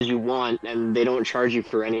you want, and they don't charge you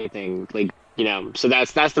for anything. Like, so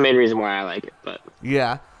that's the main reason why I like it. But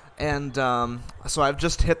Yeah, and so I've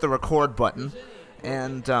just hit the record button,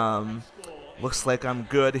 and looks like I'm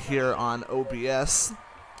good here on OBS.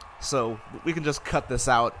 So we can just cut this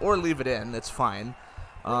out or leave it in. It's fine.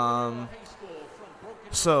 Um,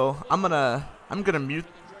 so I'm gonna mute.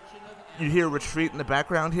 You hear retreat in the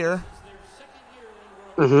background here.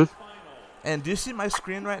 hmm And do you see my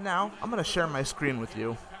screen right now? I'm gonna share my screen with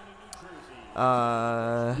you.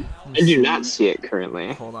 Let me I do not see. see it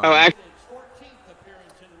currently. Hold Oh, on. actually,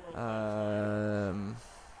 Um,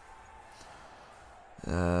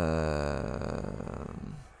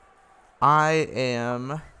 um, I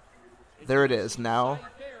am. There it is. Now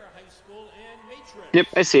yep,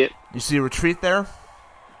 I see it. you see retreat there.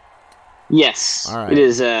 All Yes, it right.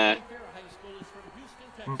 is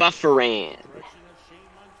Bufferan.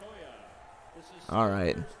 All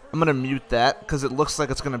right. I'm gonna mute that because it looks like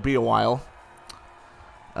it's gonna be a while.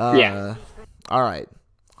 Yeah. Uh, all right.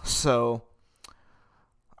 So,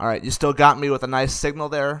 all right. You still got me with a nice signal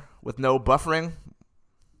there with no buffering.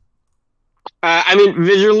 I mean,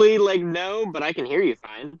 visually, like, no, but I can hear you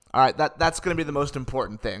fine. All right. That's gonna be the most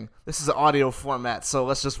important thing. This is an audio format, so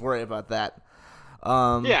let's just worry about that.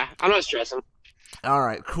 Um, Yeah, I'm not stressing. all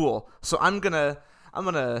right. Cool. So I'm gonna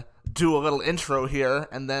do a little intro here,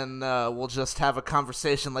 and then we'll just have a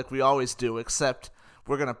conversation like we always do, except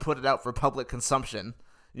we're gonna put it out for public consumption.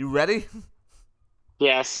 You ready?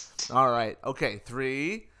 Yes. All right. Okay.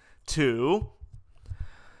 3, 2.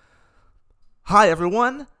 Hi,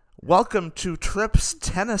 everyone. Welcome to Trips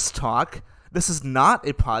Tennis Talk. This is not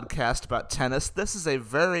a podcast about tennis. This is a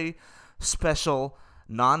very special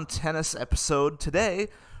non-tennis episode. Today,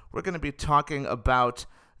 we're going to be talking about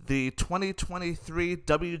the 2023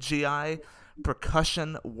 WGI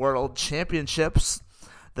Percussion World Championships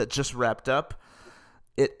that just wrapped up.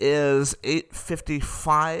 It is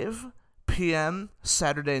 8:55 p.m.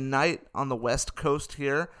 Saturday night on the West Coast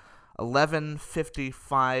here,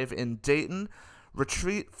 11:55 in Dayton.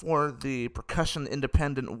 Retreat for the Percussion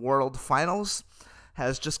Independent World Finals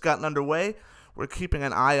has just gotten underway. We're keeping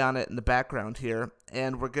an eye on it in the background here,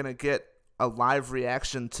 and we're going to get a live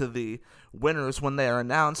reaction to the winners when they are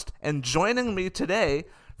announced. And joining me today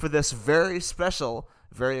for this very special,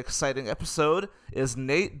 very exciting episode is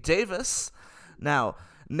Nate Davis. Now,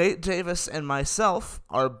 Nate Davis and myself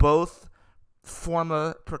are both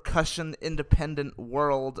former Percussion Independent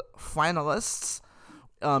World finalists,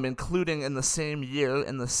 including in the same year,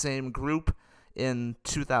 in the same group in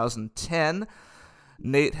 2010.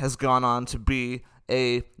 Nate has gone on to be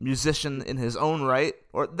a musician in his own right.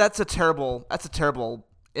 Or that's a terrible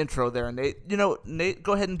intro there, Nate. Nate,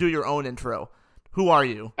 go ahead and do your own intro. Who are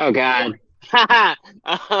you? Oh God.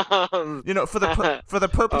 um, For the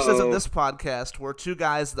purposes of oh this podcast, we're two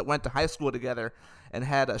guys that went to high school together and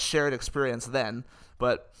had a shared experience then.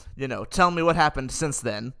 But tell me what happened since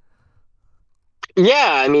then.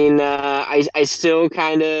 yeah. I mean, I still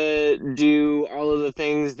kind of do all of the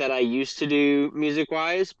things that I used to do music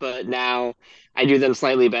wise, but now I do them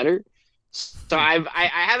slightly better. So I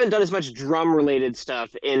haven't done as much drum related stuff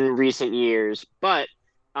in recent years, but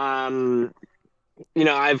um,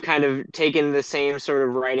 I've kind of taken the same sort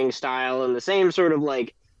of writing style and the same sort of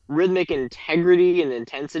like rhythmic integrity and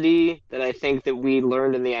intensity that I think that we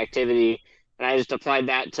learned in the activity, and I just applied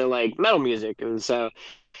that to like metal music. And so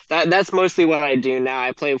that's mostly what I do now.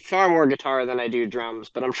 I play far more guitar than I do drums,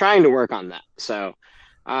 but I'm trying to work on that. So,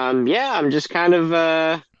 yeah, I'm just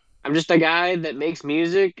a guy that makes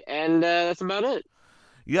music, and that's about it.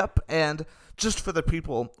 Yep, and just for the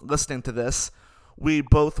people listening to this, we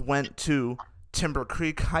both went to Timber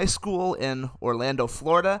Creek High School in Orlando,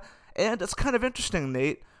 Florida, and it's kind of interesting,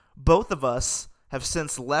 Nate. Both of us have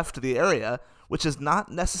since left the area, which is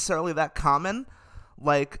not necessarily that common.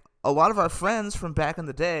 Like, a lot of our friends from back in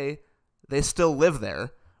the day, they still live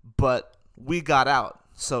there, but we got out.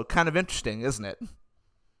 So, kind of interesting, isn't it?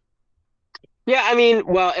 Yeah, I mean,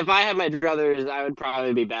 well, if I had my druthers, I would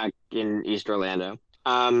probably be back in East Orlando.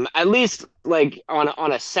 At least like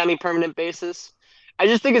on a semi-permanent basis. I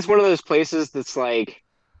just think it's one of those places that's like,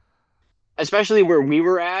 especially where we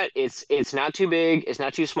were at, it's not too big, it's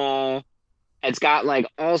not too small. It's got like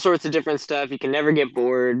all sorts of different stuff. You can never get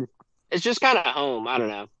bored. It's just kind of home. I don't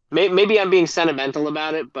know. Maybe I'm being sentimental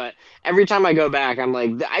about it, but every time I go back, I'm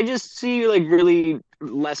like, I just see like really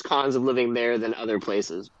less cons of living there than other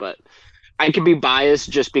places. But I could be biased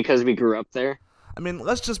just because we grew up there. I mean,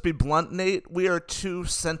 let's just be blunt, Nate. We are two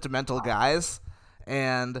sentimental guys.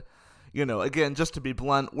 And, again, just to be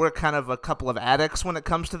blunt, we're kind of a couple of addicts when it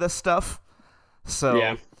comes to this stuff. Yeah.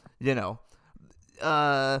 So, you know,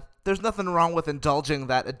 there's nothing wrong with indulging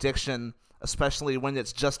that addiction, especially when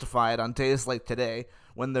it's justified on days like today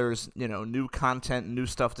when there's, new content, new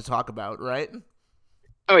stuff to talk about, right?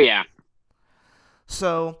 Oh yeah.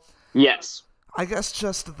 So Yes. I guess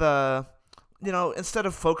just instead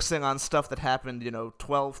of focusing on stuff that happened,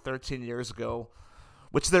 12, 13 years ago,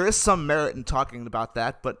 which there is some merit in talking about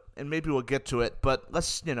that, and maybe we'll get to it, but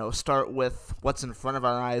let's, start with what's in front of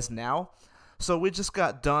our eyes now. So we just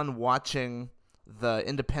got done watching the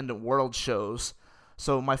independent world shows.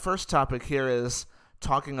 So my first topic here is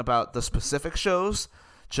talking about the specific shows.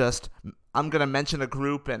 I'm going to mention a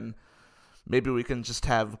group, and maybe we can just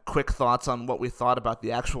have quick thoughts on what we thought about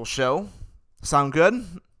the actual show. Sound good?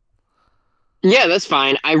 Yeah, that's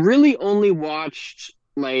fine. I really only watched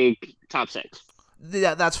like top six.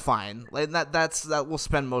 Yeah, that's fine. Like that we'll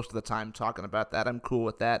spend most of the time talking about that. I'm cool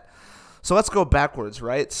with that. So let's go backwards,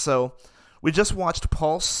 right? So we just watched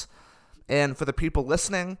Pulse, and for the people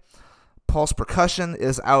listening, Pulse Percussion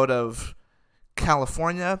is out of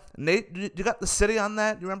California. Nate, you got the city on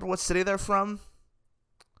that? You remember what city they're from?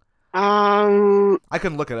 I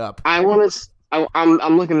can look it up. I want to.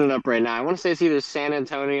 I'm looking it up right now. I want to say it's either San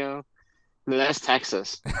Antonio. No, that's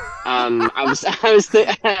Texas. I was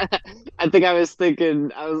I think I was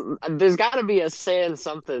thinking. There's got to be a San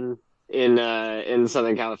something in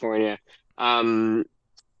Southern California. Um,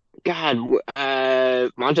 God,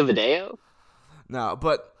 Montevideo. No,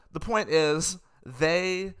 but the point is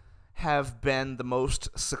they have been the most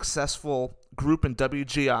successful group in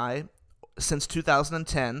WGI since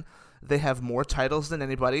 2010. They have more titles than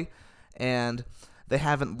anybody, and they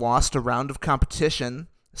haven't lost a round of competition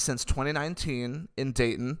since 2019 in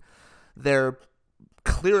Dayton. They're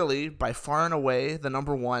clearly, by far and away, the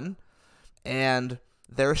number one, and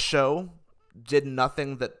their show did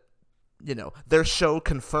nothing that, their show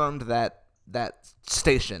confirmed that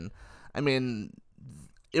station. I mean,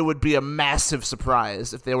 it would be a massive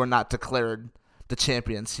surprise if they were not declared the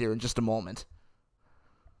champions here in just a moment.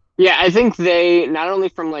 Yeah, I think they not only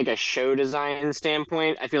from like a show design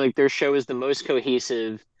standpoint, I feel like their show is the most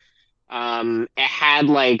cohesive. It had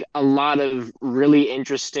like a lot of really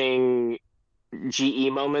interesting GE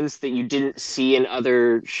moments that you didn't see in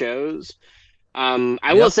other shows.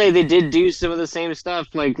 I will Yep. say they did do some of the same stuff.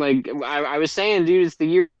 I was saying, dude, it's the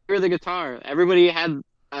year of the guitar. Everybody had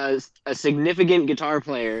a significant guitar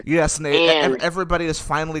player, Yes, Nate. and Everybody is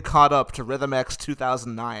finally caught up to Rhythm X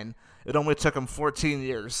 2009. It only took them 14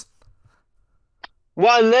 years.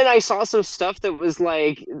 well, and then I saw some stuff that was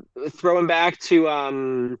like throwing back to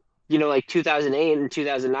like 2008 and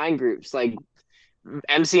 2009 groups. Like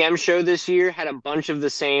MCM show this year had a bunch of the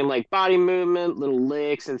same like body movement, little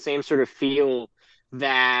licks, and same sort of feel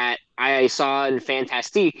that I saw in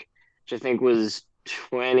Fantastique, which I think was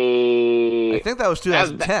I 20. think that was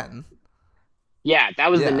That, 2010. yeah,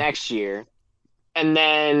 that was the Yeah. next year. And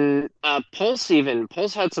then Pulse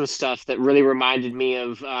had some stuff that really reminded me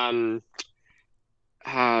of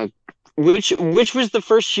uh, which was the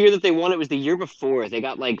first year that they won. It was the year before. They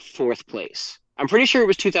got like fourth place. I'm pretty sure it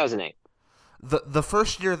was 2008. The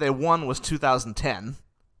first year they won was 2010.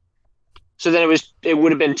 So then it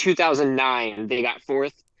would have been 2009. They got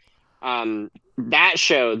fourth. That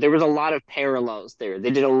show, there was a lot of parallels there. They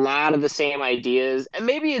did a lot of the same ideas, and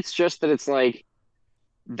maybe it's just that it's like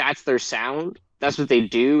that's their sound. That's what they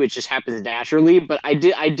do. It just happens naturally. But I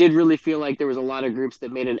did really feel like there was a lot of groups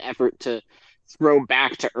that made an effort to throw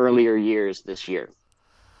back to earlier years this year.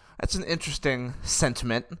 That's an interesting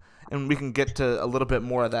sentiment, and we can get to a little bit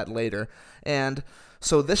more of that later. And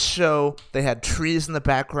so this show, they had trees in the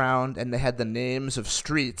background, and they had the names of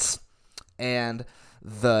streets, and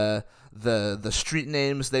the street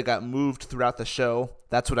names, they got moved throughout the show.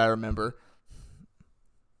 That's what I remember.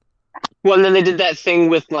 Well, and then they did that thing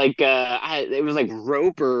with like it was like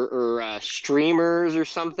rope or streamers or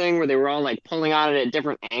something where they were all like pulling on it at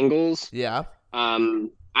different angles. Yeah.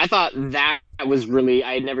 I thought that was really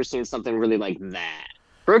I had never seen something really like that.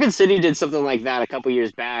 Broken City did something like that a couple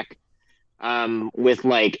years back, with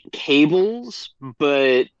like cables,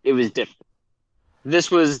 but it was different.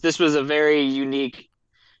 This was a very unique,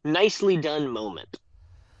 nicely done moment.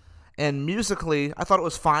 And musically, I thought it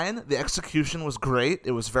was fine. The execution was great.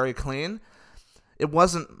 It was very clean. It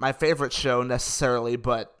wasn't my favorite show necessarily,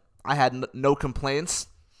 but I had no complaints,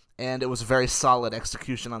 and it was very solid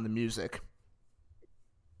execution on the music.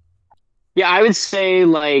 Yeah, I would say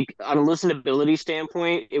like on a listenability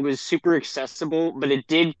standpoint, it was super accessible, but it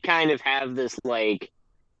did kind of have this like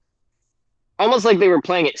almost like they were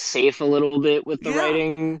playing it safe a little bit with the Yeah,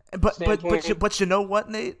 writing but standpoint. you know what,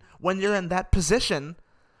 Nate? When you're in that position,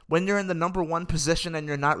 when you're in the number one position and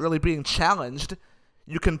you're not really being challenged,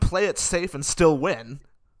 you can play it safe and still win.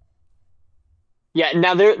 Yeah,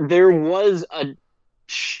 now there was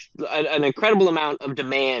an incredible amount of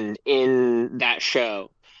demand in that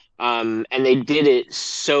show. And they did it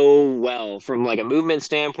so well from like a movement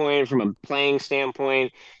standpoint, from a playing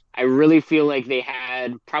standpoint. I really feel like they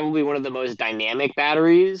had probably one of the most dynamic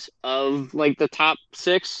batteries of like the top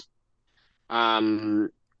six. Um,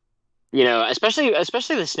 especially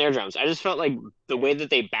the snare drums. I just felt like the way that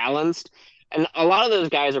they balanced, and a lot of those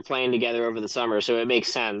guys are playing together over the summer, so it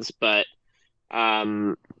makes sense. But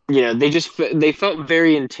um, they felt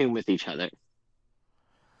very in tune with each other.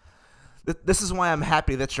 This is why I'm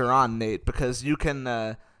happy that you're on, Nate, because you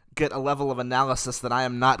can get a level of analysis that I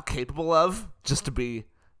am not capable of, just to be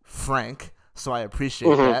frank. So I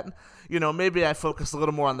appreciate Hmm. that. Maybe I focus a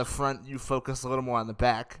little more on the front, you focus a little more on the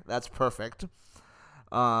back. That's perfect.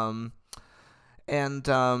 Um, and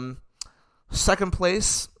second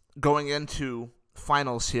place going into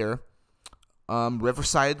finals here,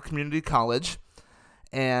 Riverside Community College,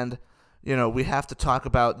 and we have to talk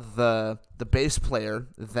about the bass player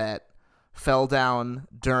that fell down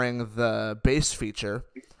during the bass feature.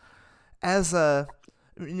 As a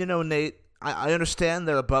Nate, I understand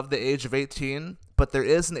they're above the age of 18, but there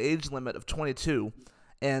is an age limit of 22,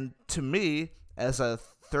 and to me, as a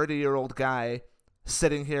 30-year-old guy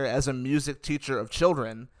sitting here as a music teacher of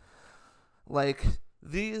children, like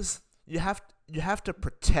these, you have to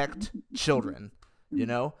protect children, you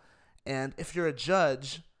know. And if you're a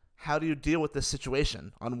judge, how do you deal with this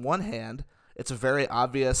situation? On one hand, it's a very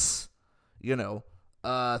obvious,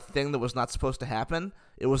 thing that was not supposed to happen.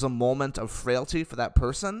 It was a moment of frailty for that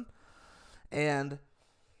person. And,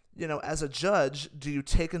 as a judge, do you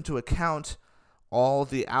take into account all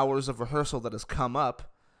the hours of rehearsal that has come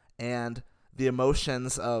up and the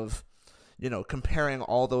emotions of, comparing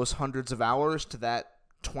all those hundreds of hours to that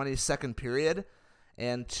 20-second period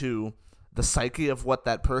and to the psyche of what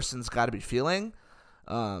that person's got to be feeling,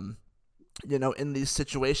 um, in these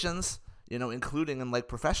situations, including in like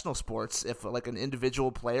professional sports, if like an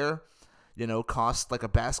individual player, costs like a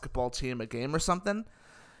basketball team a game or something,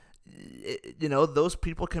 those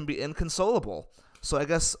people can be inconsolable. So I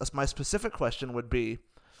guess my specific question would be,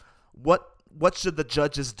 what should the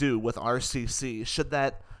judges do with RCC? Should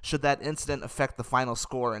that incident affect the final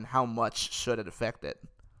score, and how much should it affect it?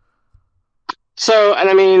 So, and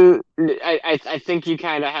I mean, I think you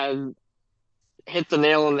kind of have hit the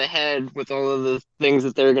nail on the head with all of the things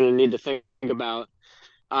that they're going to need to think about.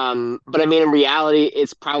 But I mean, in reality,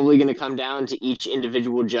 it's probably going to come down to each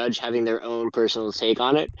individual judge having their own personal take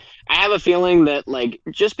on it. I have a feeling that, like,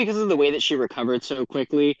 just because of the way that she recovered so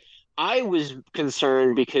quickly, I was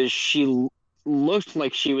concerned because looked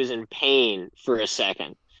like she was in pain for a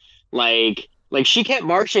second. Like she kept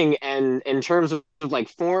marching, and in terms of like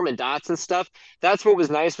form and dots and stuff, that's what was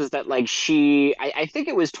nice was that like I think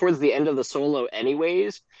it was towards the end of the solo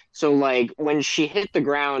anyways. So like when she hit the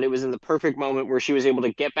ground, it was in the perfect moment where she was able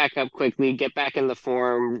to get back up quickly, get back in the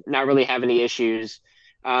form, not really have any issues.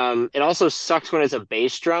 It also sucks when it's a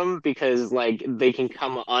bass drum because like they can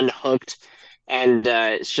come unhooked, and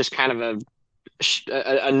it's just kind of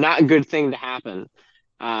a not good thing to happen.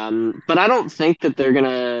 But I don't think that they're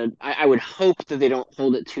gonna. I would hope that they don't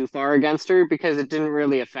hold it too far against her because it didn't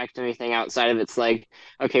really affect anything outside of it's like,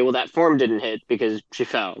 okay, well that form didn't hit because she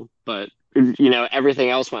fell, but everything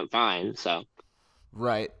else went fine. So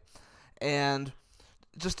Right. And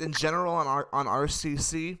just in general on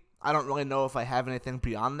RCC, I don't really know if I have anything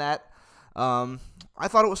beyond that. I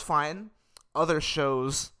thought it was fine. Other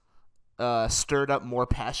shows stirred up more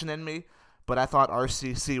passion in me, but I thought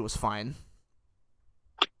RCC was fine.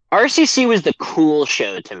 RCC was the cool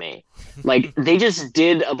show to me. Like they just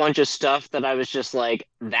did a bunch of stuff that I was just like,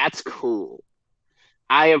 that's cool.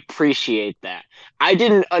 I appreciate that. I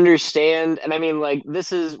didn't understand, and I mean, like,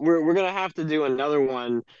 this is we're gonna have to do another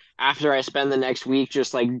one after I spend the next week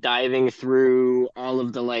just like diving through all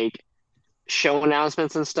of the like show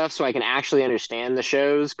announcements and stuff so I can actually understand the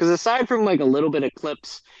shows. Because aside from like a little bit of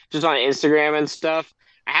clips just on Instagram and stuff,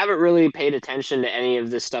 I haven't really paid attention to any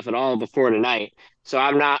of this stuff at all before tonight. So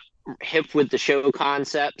I'm not hip with the show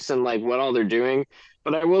concepts and like what all they're doing.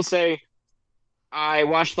 But I will say I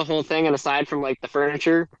watched the whole thing, and aside from like the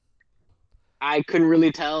furniture, I couldn't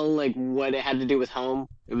really tell like what it had to do with home.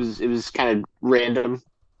 It was kind of random.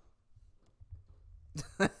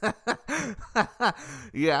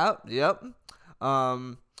 Yeah, yep.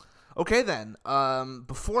 Um, okay then.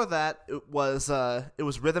 Before that, it was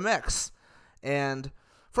Rhythm X, and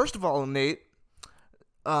first of all, Nate,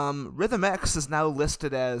 Rhythm X is now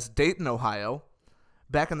listed as Dayton, Ohio.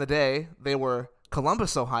 Back in the day, they were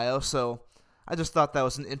Columbus, Ohio. So I just thought that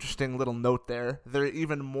was an interesting little note there. They're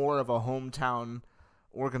even more of a hometown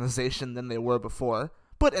organization than they were before.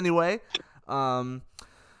 But anyway,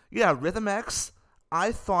 yeah, Rhythm X,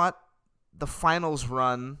 I thought the finals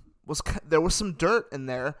run there was some dirt in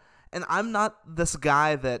there, and I'm not this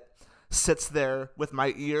guy that sits there with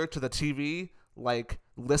my ear to the TV, like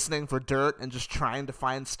listening for dirt and just trying to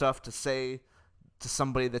find stuff to say to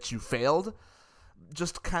somebody that you failed.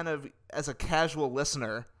 Just kind of as a casual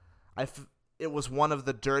listener, it was one of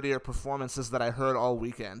the dirtier performances that I heard all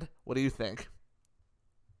weekend. What do you think?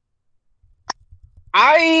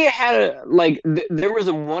 I had there was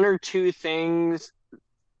one or two things.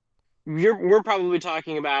 We're probably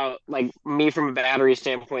talking about like me from a battery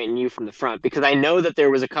standpoint and you from the front, because I know that there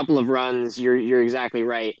was a couple of runs. You're exactly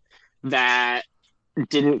right, that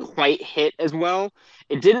didn't quite hit as well.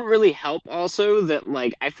 It didn't really help also that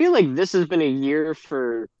like I feel like this has been a year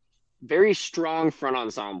for very strong front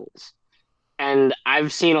ensembles. And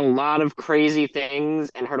I've seen a lot of crazy things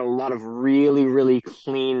and heard a lot of really, really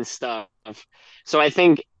clean stuff. So I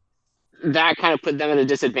think that kind of put them at a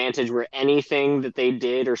disadvantage where anything that they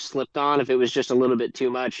did or slipped on, if it was just a little bit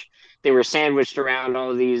too much, they were sandwiched around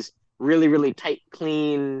all of these really, really tight,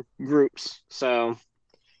 clean groups. So,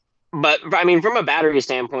 but I mean, from a battery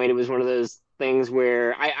standpoint, it was one of those things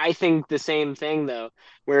where I think the same thing though,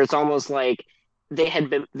 where it's almost like they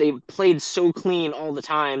played so clean all the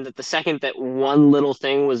time that the second that one little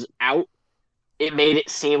thing was out, it made it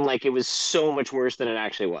seem like it was so much worse than it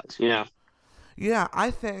actually was, you know? Yeah,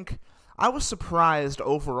 I think I was surprised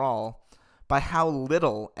overall by how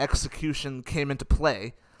little execution came into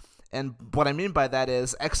play. And what I mean by that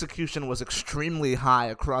is execution was extremely high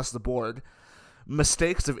across the board.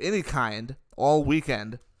 Mistakes of any kind all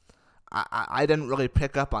weekend, I didn't really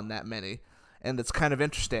pick up on that many. And it's kind of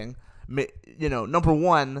interesting. You know, number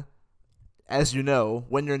one, as you know,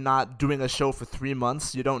 when you're not doing a show for 3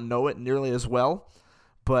 months, you don't know it nearly as well.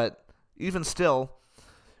 But even still,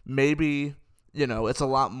 maybe, you know, it's a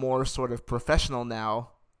lot more sort of professional now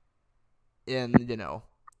in, you know,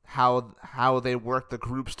 how they work the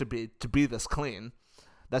groups to be this clean.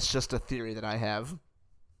 That's just a theory that I have.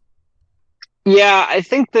 Yeah, I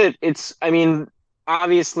think that I mean,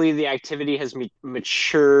 obviously the activity has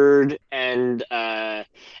matured and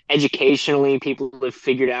educationally people have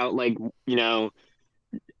figured out like, you know,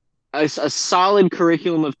 a solid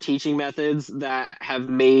curriculum of teaching methods that have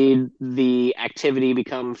made the activity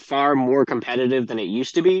become far more competitive than it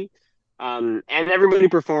used to be. And everybody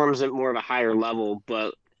performs at more of a higher level,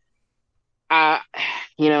 but uh,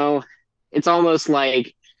 you know, it's almost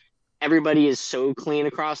like everybody is so clean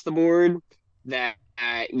across the board that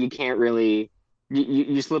you can't really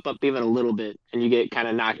you slip up even a little bit and you get kind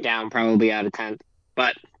of knocked down probably out of 10.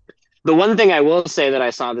 But the one thing I will say that I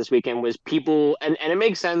saw this weekend was people, and it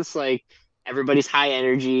makes sense, like everybody's high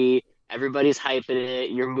energy, everybody's hyping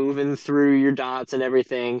it, you're moving through your dots and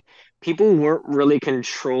everything. People weren't really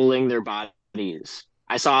controlling their bodies.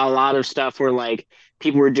 I saw a lot of stuff where like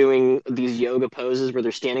people were doing these yoga poses where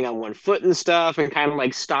they're standing on one foot and stuff and kind of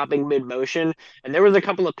like stopping mid motion. And there was a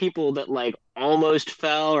couple of people that like almost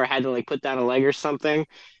fell or had to like put down a leg or something.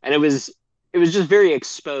 And it was just very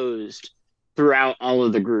exposed throughout all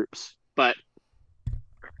of the groups. But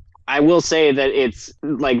I will say that it's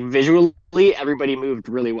like visually, everybody moved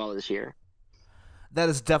really well this year. That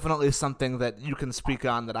is definitely something that you can speak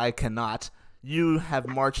on that I cannot. You have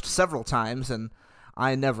marched several times, and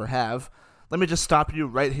I never have. Let me just stop you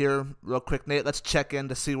right here real quick, Nate. Let's check in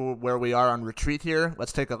to see where we are on retreat here.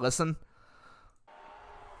 Let's take a listen.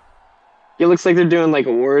 It looks like they're doing like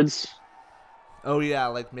awards. Oh, yeah,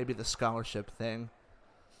 like maybe the scholarship thing.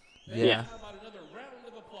 Yeah. How about another round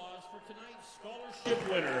of applause for tonight's scholarship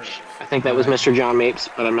winners? I think that was Mr. John Mapes,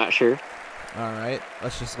 but I'm not sure. All right.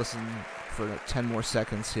 Let's just listen for 10 more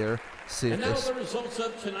seconds here. See and if now this... the results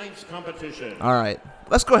of tonight's competition. All right.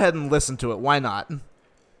 Let's go ahead and listen to it. Why not?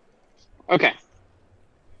 Okay.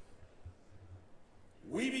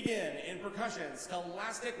 We begin in percussion,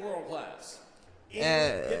 Scholastic World Class. In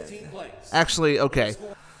 15th place. Actually, okay.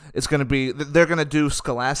 It's going to be, they're going to do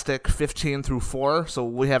Scholastic 15 through 4, so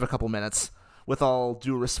we have a couple minutes. With all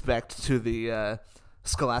due respect to the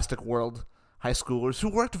Scholastic World high schoolers who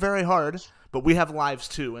worked very hard, but we have lives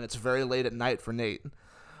too, and it's very late at night for Nate.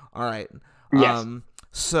 All right. Yes.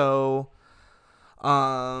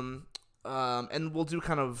 And we'll do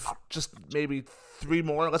kind of just maybe 3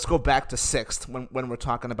 more. Let's go back to 6th when we're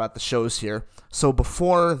talking about the shows here. So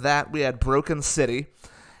before that, we had Broken City,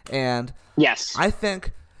 and yes, I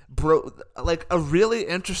think like a really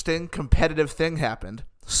interesting competitive thing happened.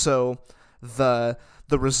 So the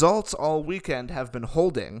results all weekend have been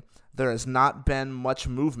holding. There has not been much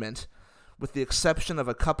movement, with the exception of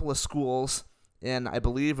a couple of schools in, I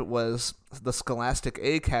believe it was the Scholastic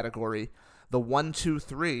A category, the 1, 2,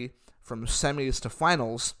 3 from semis to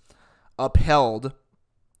finals upheld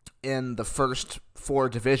in the first 4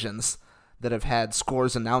 divisions that have had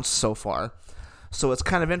scores announced so far. So it's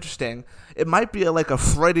kind of interesting. It might be like a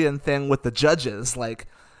Freudian thing with the judges. Like,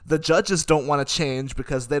 the judges don't want to change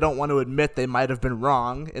because they don't want to admit they might have been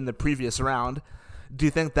wrong in the previous round. Do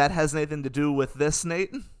you think that has anything to do with this,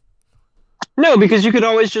 Nate? No, because you could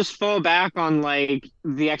always just fall back on like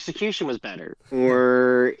the execution was better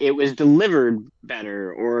or it was delivered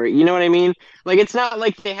better or you know what I mean? Like it's not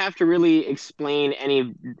like they have to really explain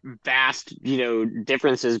any vast,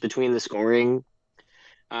 differences between the scoring.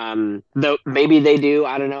 Though maybe they do.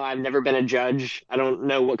 I don't know. I've never been a judge. I don't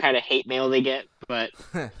know what kind of hate mail they get, but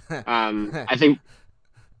I think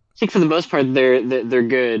for the most part they're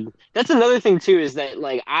good. That's another thing too is that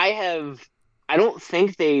like I don't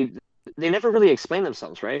think they never really explain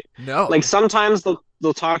themselves, right? Like No. sometimes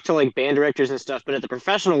they'll talk to like band directors and stuff, but at the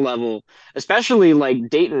professional level, especially like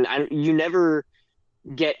Dayton, you never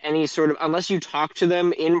get any sort of unless you talk to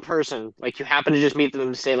them in person, like you happen to just meet them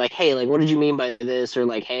and say like, hey, like what did you mean by this? Or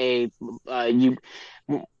like, hey, what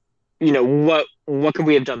could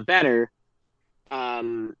we have done better?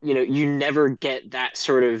 You never get that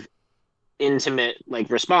sort of intimate like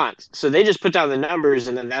response. So they just put down the numbers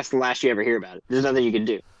and then that's the last you ever hear about it. There's nothing you can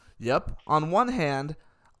do. Yep. On one hand,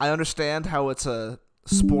 I understand how it's a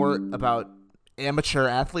sport about amateur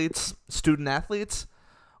athletes, student athletes.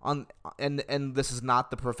 And this is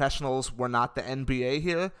not the professionals. We're not the NBA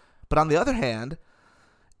here. But on the other hand,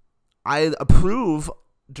 I approve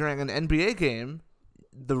during an NBA game,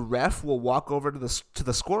 the ref will walk over to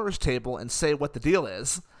the scorer's table and say what the deal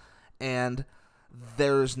is, and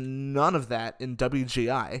there's none of that in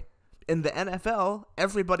WGI. In the NFL,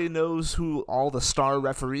 everybody knows who all the star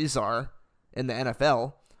referees are in the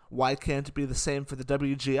NFL. Why can't it be the same for the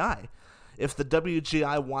WGI? If the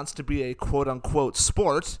WGI wants to be a quote-unquote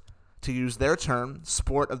sport, to use their term,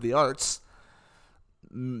 sport of the arts,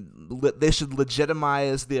 they should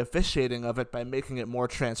legitimize the officiating of it by making it more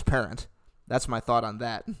transparent. That's my thought on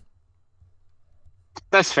that.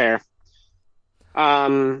 That's fair.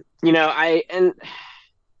 I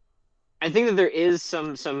think that there is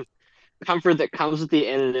some comfort that comes with the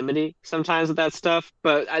anonymity sometimes with that stuff,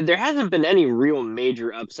 but there hasn't been any real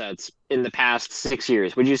major upsets in the past 6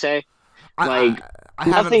 years. Would you say? I, Like I, I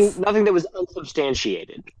haven't. nothing that was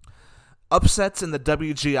unsubstantiated. Upsets in the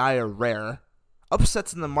WGI are rare.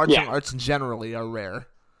 Upsets in the martial Yeah, arts generally are rare.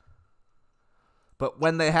 But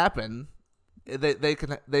when they happen,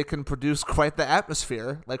 they can produce quite the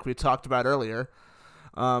atmosphere, like we talked about earlier.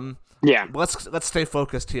 yeah. Let's stay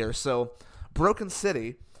focused here. So, Broken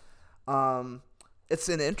City, it's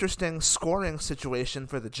an interesting scoring situation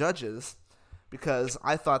for the judges because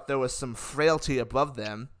I thought there was some frailty above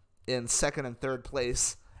them in second and third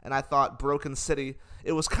place, and I thought Broken City,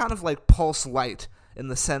 it was kind of like Pulse Light in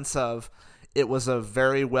the sense of it was a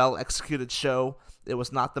very well executed show. It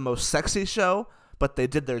was not the most sexy show, but they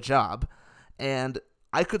did their job, and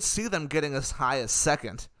I could see them getting as high as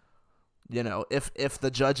second. If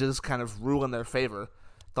the judges kind of rule in their favor.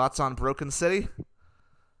 Thoughts on Broken City?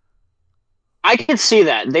 I could see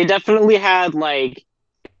that. They definitely had like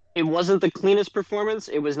it wasn't the cleanest performance.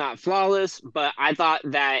 It was not flawless, but I thought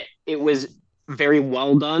that it was very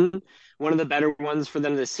well done. One of the better ones for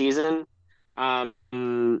them this season.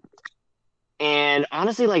 Um, and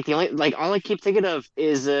honestly, like the only like all I keep thinking of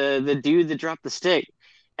is the dude that dropped the stick,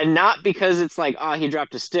 and not because it's like oh he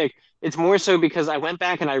dropped a stick. It's more so because I went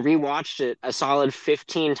back and I rewatched it a solid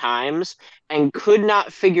 15 times and could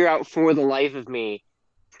not figure out for the life of me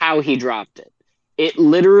how he dropped it. It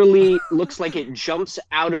literally looks like it jumps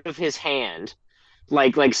out of his hand,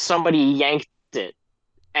 like somebody yanked it,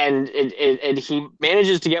 and and he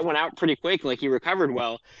manages to get one out pretty quick. Like he recovered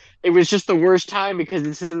well. It was just the worst time because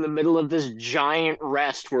it's in the middle of this giant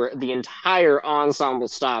rest where the entire ensemble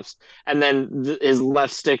stops, and then his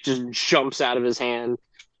left stick just jumps out of his hand,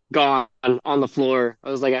 gone on the floor.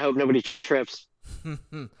 I was like, I hope nobody trips.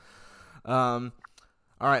 All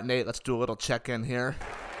right, Nate, let's do a little check-in here.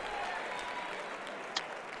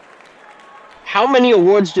 How many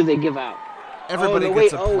awards do they give out? Everybody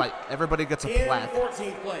gets a plaque. Everybody gets a In plaque.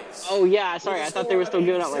 14th place. Oh yeah, sorry. I thought they were still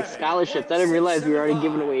giving out like scholarships. I didn't realize we were already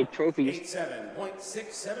giving away trophies.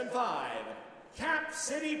 87.675. Cap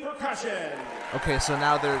City Percussion. Okay, so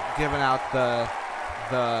now they're giving out the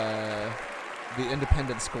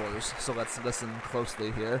independent scores. So let's listen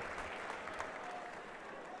closely here.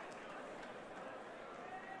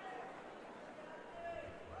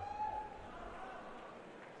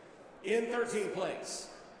 In 13th place,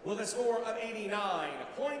 with a score of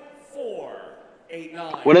 89.4,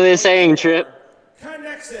 8-9. What are they saying, Trip?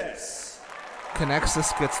 Connexus.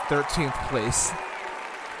 Connexus gets 13th place.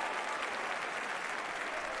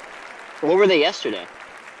 What were they yesterday?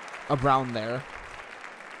 Around there.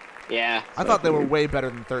 Yeah. I thought they were way better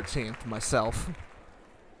than 13th myself.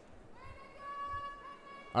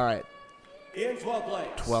 All right. In 12th place.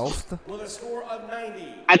 12th. With a score of 90.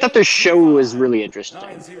 I thought their show was really interesting.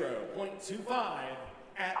 90.25.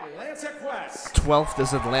 Atlanta Quest. 12th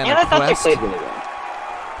is Atlanta And I thought Quest. they played really well.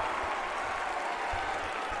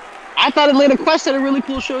 I thought Atlanta Quest had a really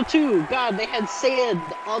cool show too. God, they had sand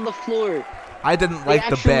on the floor. I didn't They like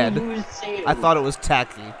the actually bed. used sand. I thought it was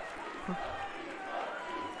tacky.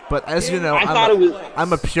 But as you know, I thought it was.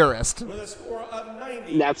 I'm a purist. With a score of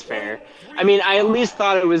 90. That's fair. I mean, I at least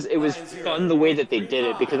thought it was fun the way that they did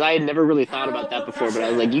it because I had never really thought about that before. But I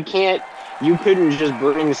was like, you couldn't just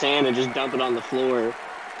bring sand and just dump it on the floor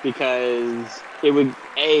because it would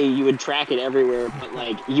you would track it everywhere, but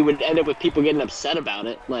like you would end up with people getting upset about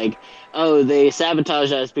it. Like, oh, they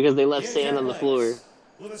sabotaged us because they left sand on the floor.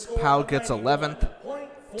 Powell gets 11th.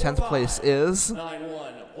 10th place is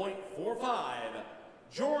 91.45.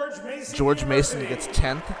 George Mason gets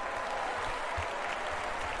 10th.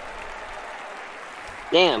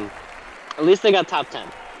 Damn. At least they got top 10.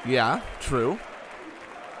 Yeah, true.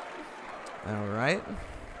 All right.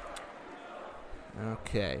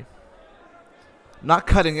 Okay. Not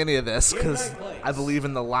cutting any of this because I believe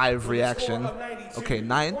in the live reaction. Okay,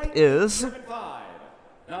 9th is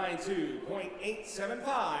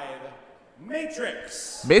 92.875.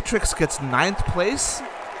 Matrix. Matrix gets 9th place.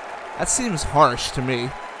 That seems harsh to me.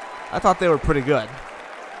 I thought they were pretty good.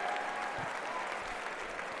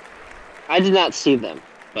 I did not see them,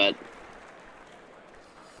 but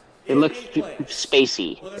it looked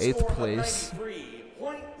spacey. 8th place.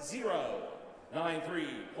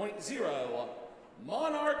 93.0.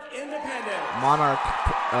 Monarch Independent. Monarch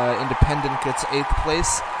Independent gets 8th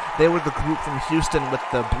place. They were the group from Houston with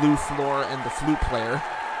the blue floor and the flute player.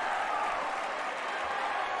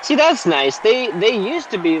 See, that's nice. They used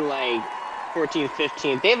to be like 14th,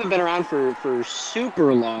 15th. They haven't been around for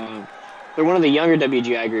super long. They're one of the younger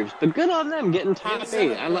WGI groups, but good on them getting top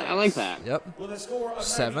 8. I like that. Yep.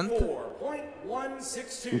 7th.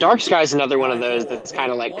 Dark Sky's another one of those that's kind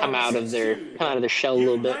of like come out of their shell a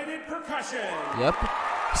little bit. Yep.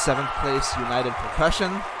 7th place, United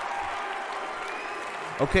Percussion.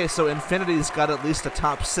 Okay, so Infinity's got at least a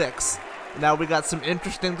top 6. Now we got some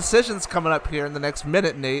interesting decisions coming up here in the next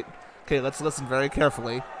minute, Nate. Okay, let's listen very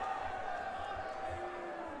carefully.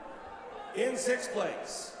 In 6th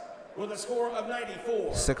place, with a score of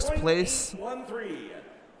 94. 6th place.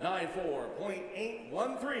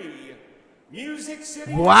 94.813. Music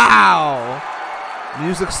City. Wow!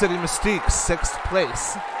 Music City Mystique, 6th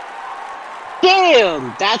place.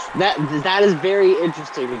 Damn, that is very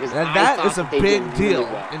interesting because And I that thought is a they big did deal.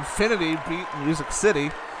 really well. Infinity beat Music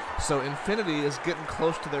City, so Infinity is getting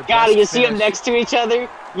close to their God, best you see them finish. next to each other?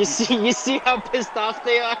 You see how pissed off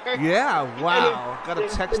they are? Yeah, wow. Gotta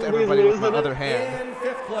text everybody with my other hand. In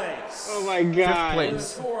 5th place. Oh my God. 5th With a place.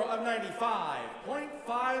 score of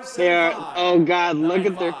 95.575. They are, oh God, look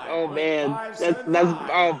at their, oh man. That's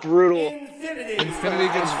brutal. Infinity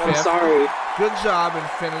gets I'm 5th. sorry. Good job,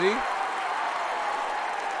 Infinity.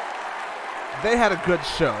 They had a good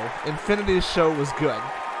show. Infinity's show was good.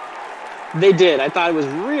 They did. I thought it was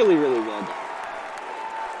really, really well done.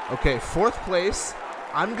 Okay, 4th place.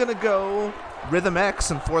 I'm gonna go Rhythm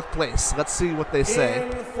X in 4th place. Let's see what they say.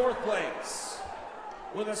 In 4th place,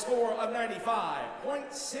 with a score of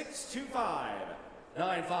 95.625.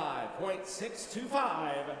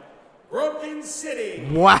 95.625. Broken City.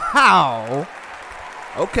 Wow.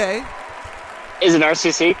 Okay. Is it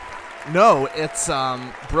RCC? No, it's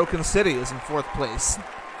Broken City is in 4th place.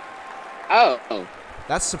 Oh,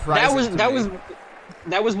 That's surprising. that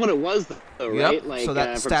was what it was though, Yep. right? Like so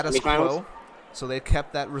that's for status semifinals? quo. So they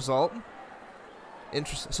kept that result.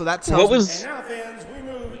 Interesting. So that tells What me was? And now, fans, we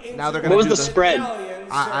move into Now they're gonna What was do the spread?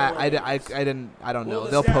 I don't know.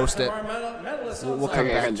 They'll post it. We'll come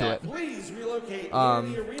Okay, I back heard to that. it. Please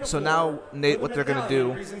relocate So now, Nate, what they're gonna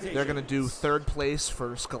do? They're gonna do 3rd place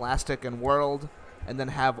for Scholastic and World, and then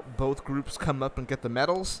have both groups come up and get the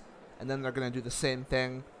medals, and then they're gonna do the same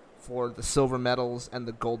thing for the silver medals and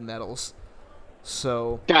the gold medals.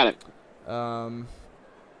 So, Got it.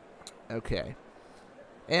 okay.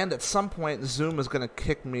 And at some point, Zoom is gonna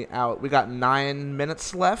kick me out. We got 9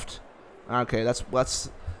 minutes left. Okay,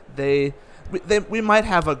 we might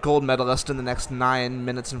have a gold medalist in the next 9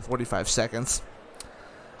 minutes and 45 seconds,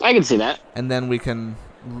 I can see that. and then we can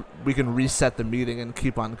reset the meeting and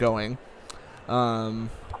keep on going.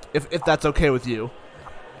 If that's okay with you.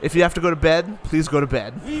 If you have to go to bed, please go to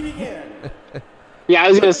bed. We begin. Yeah, I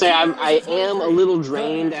was gonna say I am a little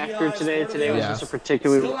drained after today. Today was just a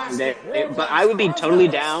particularly long day, but I would be totally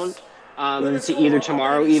down to either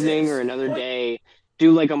tomorrow evening or another day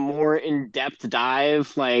do like a more in-depth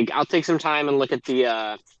dive. Like I'll take some time and look at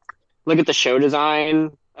the show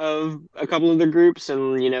design of a couple of the groups,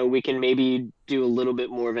 and we can maybe do a little bit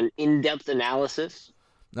more of an in-depth analysis.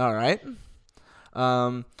 All right.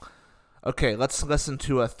 Okay, let's listen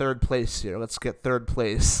to a third place here. Let's get third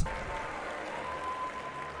place.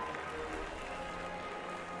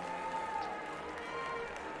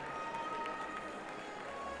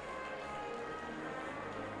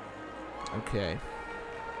 Okay.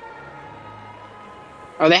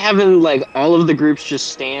 Are they having like all of the groups just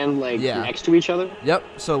stand next to each other? Yep.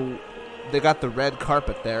 So they got the red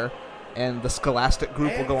carpet there, and the Scholastic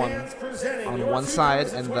group will go on one side,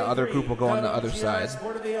 and the other group will go on the other side.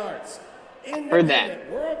 Heard that.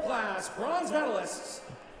 World-class bronze medalists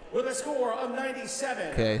with a score of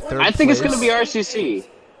 97. Okay, third I think place. it's going to be RCC.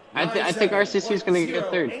 I think RCC is going to get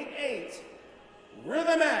third.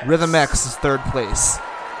 Rhythm X is third place.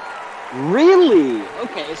 Really?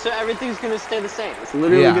 Okay, so everything's going to stay the same. It's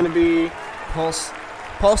literally going to be... Pulse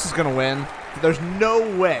is going to win. There's no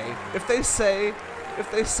way. If they say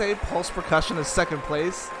Pulse Percussion is second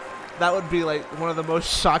place, that would be like one of the most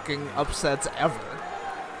shocking upsets ever.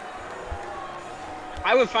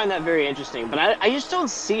 I would find that very interesting, but I just don't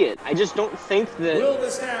see it. I just don't think that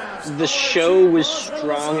the show was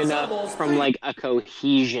strong enough from like a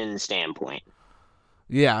cohesion standpoint.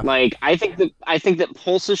 Yeah. Like I think that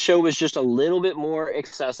Pulse's show was just a little bit more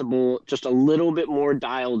accessible, just a little bit more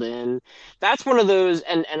dialed in. That's one of those,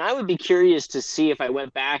 and I would be curious to see if I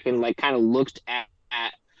went back and like kind of looked at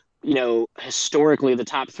historically the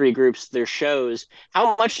top three groups, their shows,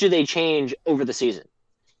 how much do they change over the season?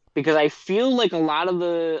 Because I feel like a lot of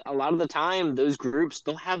the time those groups,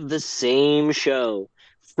 they'll have the same show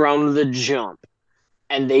from the jump,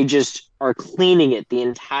 and they just are cleaning it the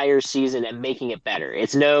entire season and making it better.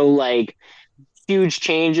 It's no like huge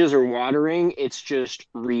changes or watering. It's just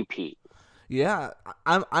repeat. Yeah,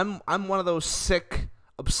 I'm one of those sick,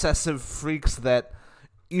 obsessive freaks that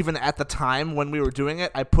even at the time when we were doing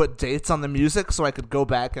it, I put dates on the music so I could go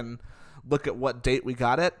back and look at what date we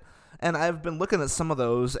got it. And I've been looking at some of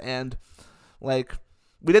those, and like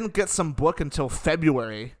we didn't get some book until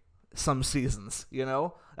February some seasons,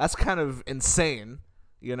 That's kind of insane,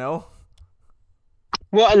 Well,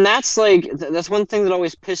 and that's one thing that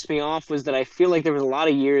always pissed me off was that I feel like there was a lot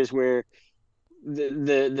of years where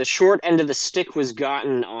the short end of the stick was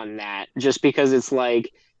gotten on that, just because it's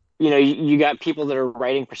like, you got people that are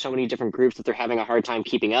writing for so many different groups that they're having a hard time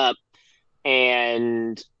keeping up,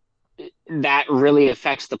 and that really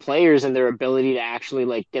affects the players and their ability to actually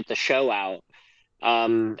like get the show out.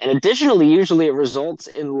 And additionally, usually it results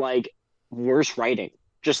in like worse writing,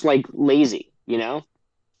 just like lazy,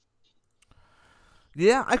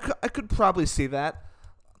 Yeah, I could probably see that.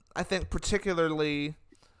 I think particularly,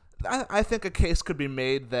 I think a case could be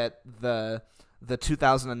made that the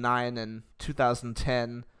 2009 and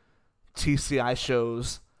 2010 TCI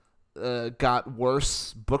shows got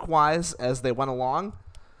worse book-wise as they went along.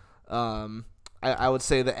 I would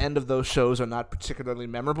say the end of those shows are not particularly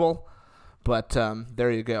memorable, but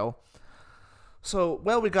there you go. So,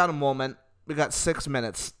 we got a moment. We got 6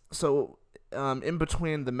 minutes. So, in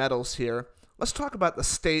between the medals here, let's talk about the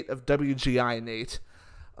state of WGI, Nate.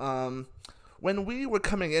 When we were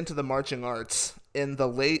coming into the marching arts in the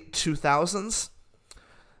late 2000s,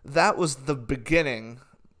 that was the beginning,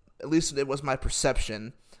 at least it was my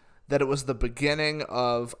perception, that it was the beginning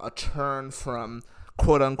of a turn from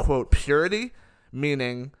quote-unquote purity,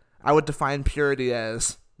 meaning I would define purity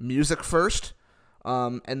as music first,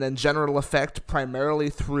 and then general effect primarily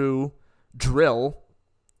through drill,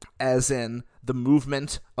 as in the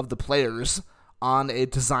movement of the players on a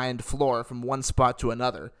designed floor from one spot to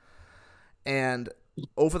another. And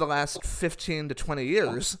over the last 15 to 20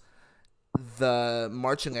 years, the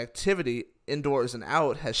marching activity, indoors and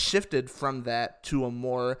out, has shifted from that to a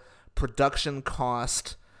more production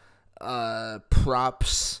cost,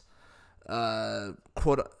 props,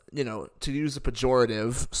 quote, to use a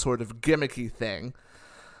pejorative, sort of gimmicky thing.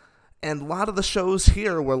 And a lot of the shows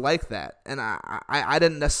here were like that, and I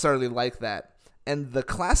didn't necessarily like that. And the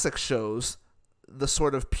classic shows, the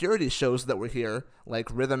sort of purity shows that were here, like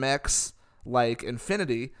Rhythm X, like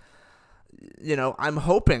Infinity, I'm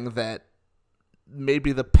hoping that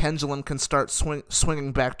maybe the pendulum can start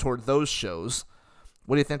swinging back toward those shows.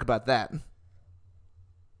 What do you think about that?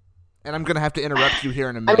 And I'm going to have to interrupt you here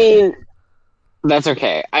in a minute. I mean, that's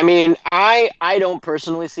okay. I mean, I don't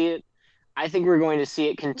personally see it. I think we're going to see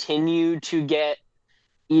it continue to get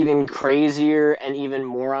even crazier and even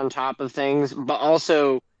more on top of things, but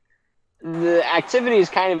also the activity is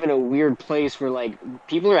kind of in a weird place where like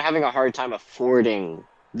people are having a hard time affording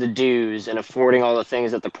the dues and affording all the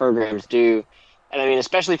things that the programs do. And I mean,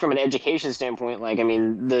 especially from an education standpoint, like I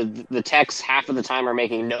mean, the techs half of the time are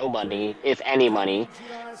making no money, if any money,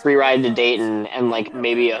 WGI's free ride to quarterfinals, Dayton and like your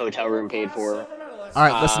maybe a winner hotel and room world paid class for. silver All medalist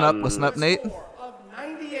right, listen up, Um, with a Nate. score of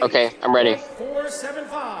okay, I'm ready.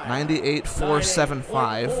 98.475. 98.475.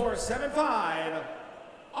 98.475.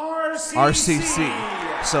 RCC. RCC.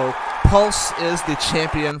 So Pulse is the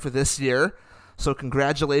champion for this year. So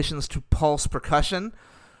congratulations to Pulse Percussion.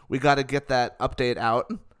 We got to get that update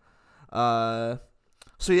out.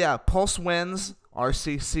 So yeah, Pulse wins.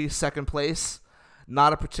 RCC second place.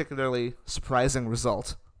 Not a particularly surprising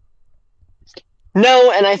result.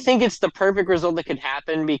 No, and I think it's the perfect result that could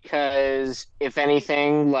happen because if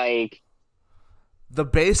anything, like The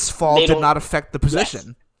base fall they did don't. not affect the Yes,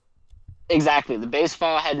 position. exactly. The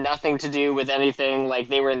baseball had nothing to do with anything. Like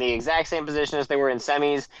they were in the exact same position as they were in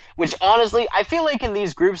semis, which honestly, I feel like in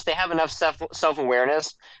these groups they have enough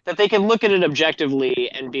self-awareness that they can look at it objectively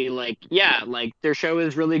and be like, yeah, like their show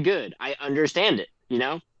is really good. I understand it, you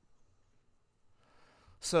know?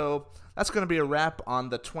 So that's going to be a wrap on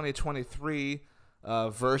the 2023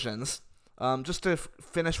 versions. Just to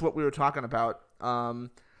finish what we were talking about,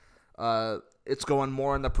 it's going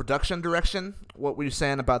more in the production direction. What were you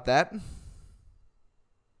saying about that?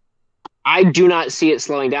 I do not see it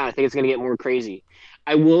slowing down. I think it's going to get more crazy.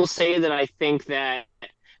 I will say that I think that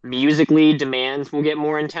musically demands will get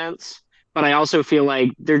more intense, but I also feel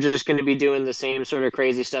like they're just going to be doing the same sort of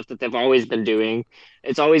crazy stuff that they've always been doing.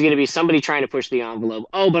 It's always going to be somebody trying to push the envelope.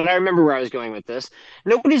 Oh, but I remember where I was going with this.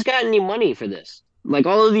 Nobody's got any money for this. Like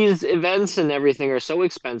all of these events and everything are so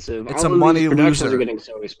expensive. It's a All of these money productions are loser. getting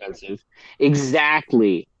so expensive.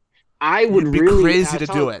 Exactly. I would You'd be really, crazy to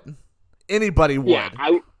do it. Anybody yeah,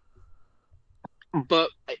 would. but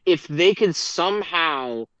if they could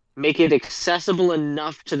somehow make it accessible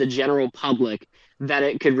enough to the general public that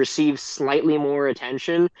it could receive slightly more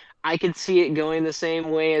attention, I could see it going the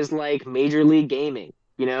same way as like Major League Gaming.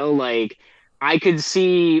 You know, like I could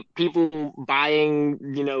see people buying,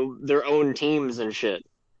 their own teams and shit.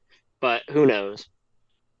 But who knows?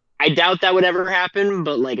 I doubt that would ever happen,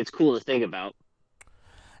 but like it's cool to think about.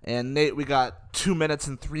 And Nate, we got 2 minutes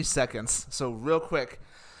and 3 seconds. So real quick,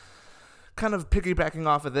 kind of piggybacking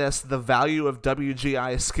off of this, the value of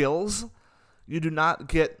WGI skills. You do not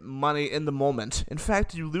get money in the moment. In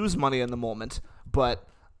fact, you lose money in the moment. But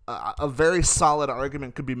a very solid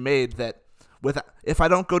argument could be made that if I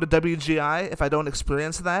don't go to WGI, if I don't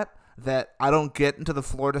experience that I don't get into the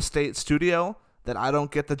Florida State studio, that I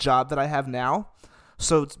don't get the job that I have now.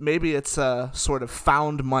 So maybe it's a sort of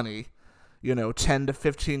found money, 10 to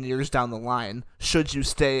 15 years down the line, should you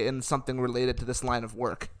stay in something related to this line of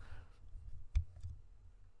work.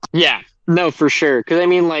 Yeah, no, for sure. Because I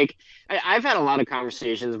mean, like, I've had a lot of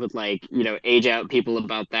conversations with like, age out people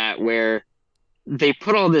about that where they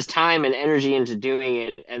put all this time and energy into doing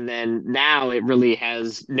it, and then now it really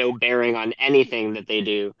has no bearing on anything that they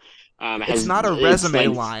do. It's Has not a it's resume like,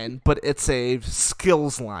 line, but it's a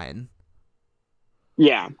skills line.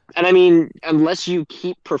 yeah, and I mean, unless you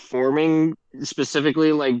keep performing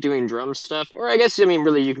specifically, like doing drum stuff, or I guess I mean,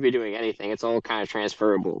 really, you could be doing anything. It's all kind of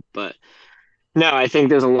transferable, but. No, I think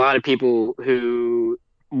there's a lot of people who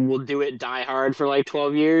will do it die hard for like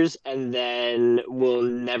 12 years and then will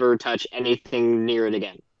never touch anything near it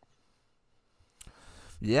again.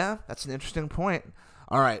 Yeah, that's an interesting point.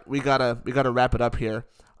 All right, we gotta wrap it up here.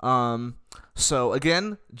 So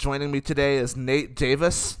again, joining me today is Nate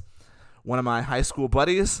Davis, one of my high school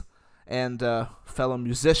buddies and fellow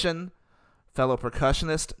musician, fellow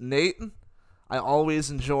percussionist. Nate, I always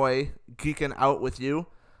enjoy geeking out with you.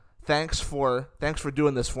 Thanks for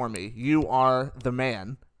doing this for me. You are the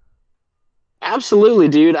man. Absolutely,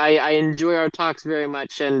 dude. I enjoy our talks very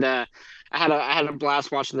much, and I had a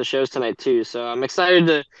blast watching the shows tonight too. So I'm excited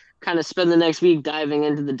to kind of spend the next week diving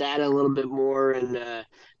into the data a little bit more and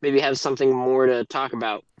maybe have something more to talk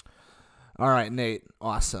about. All right, Nate.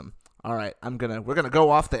 Awesome. All right, we're gonna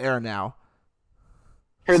go off the air now.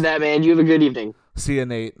 Heard that, man. You have a good evening. See you,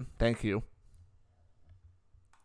 Nate. Thank you.